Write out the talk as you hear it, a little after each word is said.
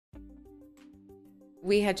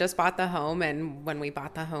We had just bought the home, and when we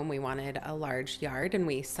bought the home, we wanted a large yard, and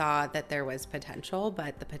we saw that there was potential,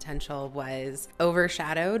 but the potential was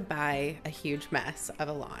overshadowed by a huge mess of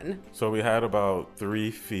a lawn. So we had about 3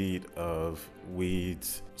 feet of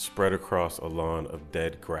weeds spread across a lawn of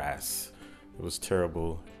dead grass. It was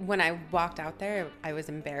terrible. When I walked out there, I was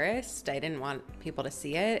embarrassed. I didn't want people to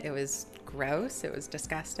see it. It was gross. It was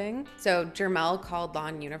disgusting. So Jermel called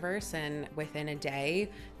Lawn Universe, and within a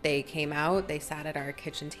day, they came out. They sat at our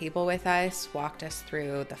kitchen table with us, walked us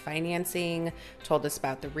through the financing, told us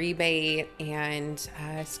about the rebate, and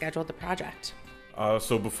scheduled the project.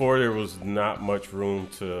 So before there was not much room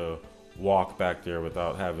to walk back there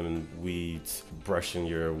without having weeds brushing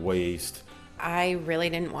your waist. I really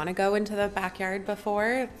didn't want to go into the backyard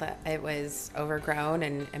before. It was overgrown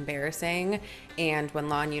and embarrassing. And when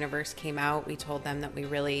Lawn Universe came out, we told them that we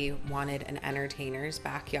really wanted an entertainer's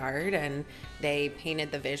backyard, and they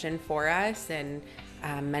painted the vision for us and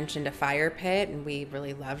mentioned a fire pit, and we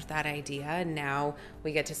really loved that idea. And now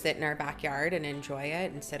we get to sit in our backyard and enjoy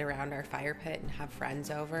it and sit around our fire pit and have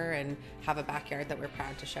friends over and have a backyard that we're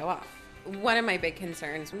proud to show off. One of my big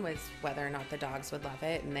concerns was whether or not the dogs would love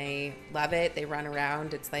it, and they love it. They run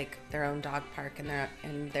around. It's like their own dog park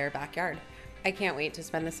in their backyard. I can't wait to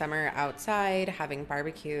spend the summer outside, having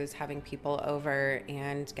barbecues, having people over,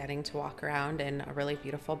 and getting to walk around in a really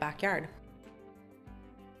beautiful backyard.